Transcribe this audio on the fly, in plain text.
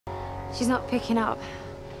She's not picking up.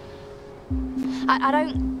 I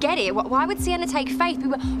don't get it. Why would Sienna take Faith? We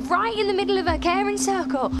were right in the middle of her caring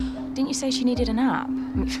circle. Didn't you say she needed a nap?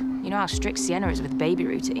 You know how strict Sienna is with baby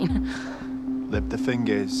routine. Lib, the thing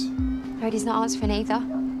is... Brody's not answering either.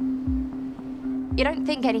 You don't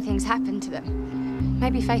think anything's happened to them?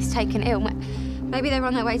 Maybe Faith's taken ill. Maybe they're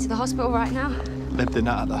on their way to the hospital right now. Lib, they're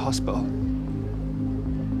not at the hospital.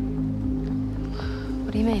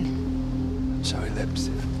 What do you mean? I'm sorry, Libs.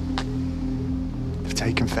 They've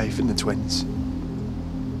taken Faith and the twins.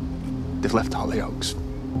 They've left Hollyoaks.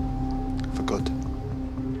 For good.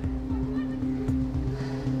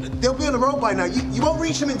 They'll be on the road by now. You won't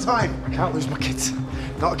reach them in time. I can't lose my kids.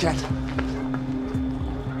 Not again.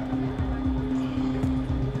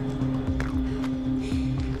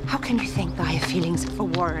 How can you think that I have feelings for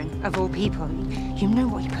Warren, of all people? You know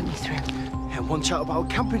what he put me through. And one chat about a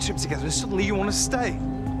camping trip together and suddenly you want to stay.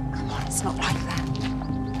 Come on, it's not like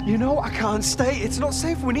that. You know I can't stay. It's not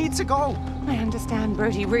safe. We need to go. I understand,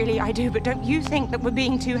 Brody, really, I do, but don't you think that we're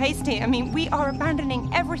being too hasty? I mean, we are abandoning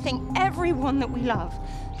everything, everyone that we love.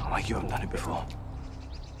 Not like you haven't done it before.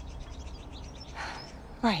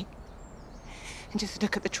 Right. And just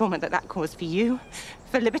look at the trauma that caused for you.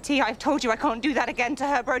 For Liberty, I've told you I can't do that again to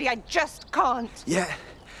her, Brody. I just can't. Yeah,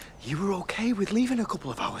 you were okay with leaving a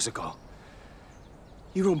couple of hours ago.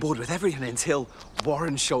 You were on board with everything until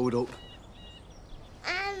Warren showed up.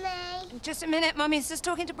 Mommy. Just a minute, Mummy's just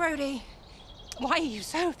talking to Brody. Why are you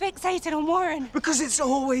so fixated on Warren? Because it's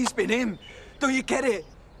always been him. Don't you get it?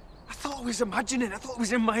 I thought I was imagining. I thought it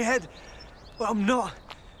was in my head. But I'm not.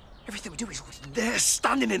 Everything we do is there,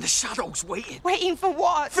 standing in the shadows, waiting. Waiting for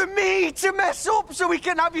what? For me to mess up so he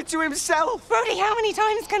can have you to himself. Brody, how many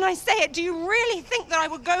times can I say it? Do you really think that I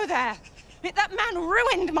would go there? That man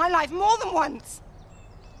ruined my life more than once.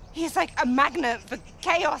 He is like a magnet for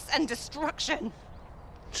chaos and destruction.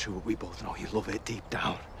 True, we both know you love it deep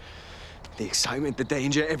down. The excitement, the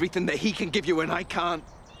danger, everything that he can give you and I can't.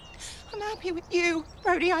 I'm happy with you,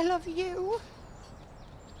 Brody. I love you.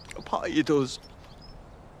 A part of you does.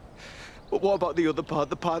 But what about the other part?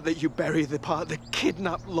 The part that you bury, the part that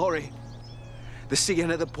kidnapped Laurie? The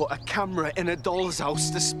Sienna that put a camera in a doll's house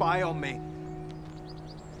to spy on me?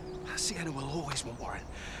 That Sienna will always want Warren.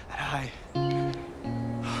 And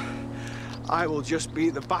I will just be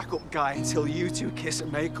the backup guy until you two kiss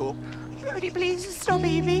and make up. Brody, please stop it.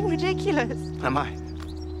 You're being ridiculous. Am I?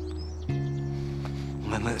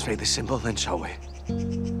 Well, then let's make this simple then, shall we?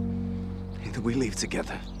 Either we leave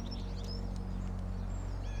together,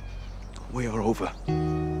 we are over.